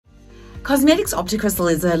Cosmedix Opti Crystal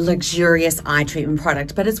is a luxurious eye treatment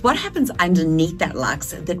product, but it's what happens underneath that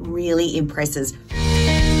luxe that really impresses.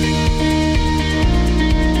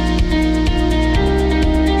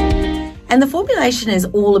 And the formulation is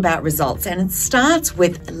all about results, and it starts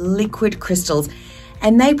with liquid crystals,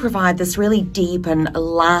 and they provide this really deep and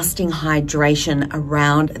lasting hydration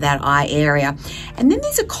around that eye area. And then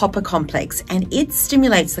there's a copper complex, and it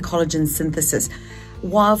stimulates the collagen synthesis,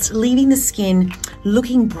 whilst leaving the skin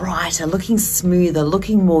looking brighter, looking smoother,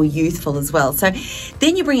 looking more youthful as well. So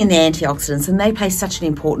then you bring in the antioxidants, and they play such an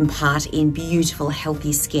important part in beautiful,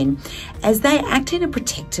 healthy skin, as they act in a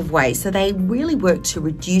protective way. So they really work to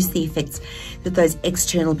reduce the effects that those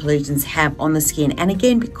external pollutants have on the skin. And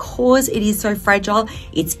again, because it is so fragile,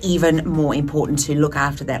 it's even more important to look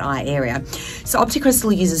after that eye area. So Opti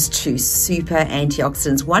Crystal uses two super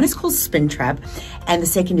antioxidants. One is called Spin Trap, and the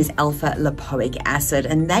second is alpha lipoic acid.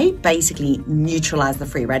 And they basically neutralize the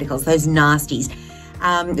free radicals, those nasties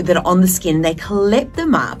that are on the skin. They collect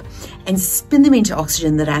them up and spin them into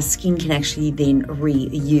oxygen that our skin can actually then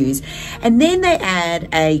reuse. And then they add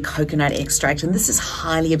a coconut extract, and this is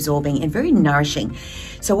highly absorbing and very nourishing.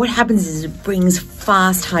 So what happens is it brings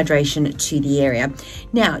fast hydration to the area.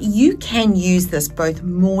 Now, you can use this both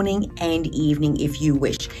morning and evening if you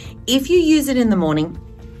wish. If you use it in the morning,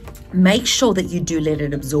 make sure that you do let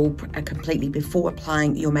it absorb completely before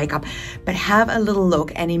applying your makeup, but have a little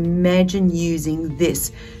look and imagine using this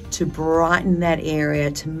to brighten that area,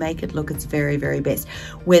 to make it look its very, very best.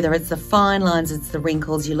 Whether it's the fine lines, it's the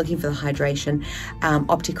wrinkles, you're looking for the hydration,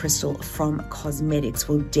 Opti Crystal from Cosmedix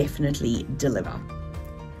will definitely deliver.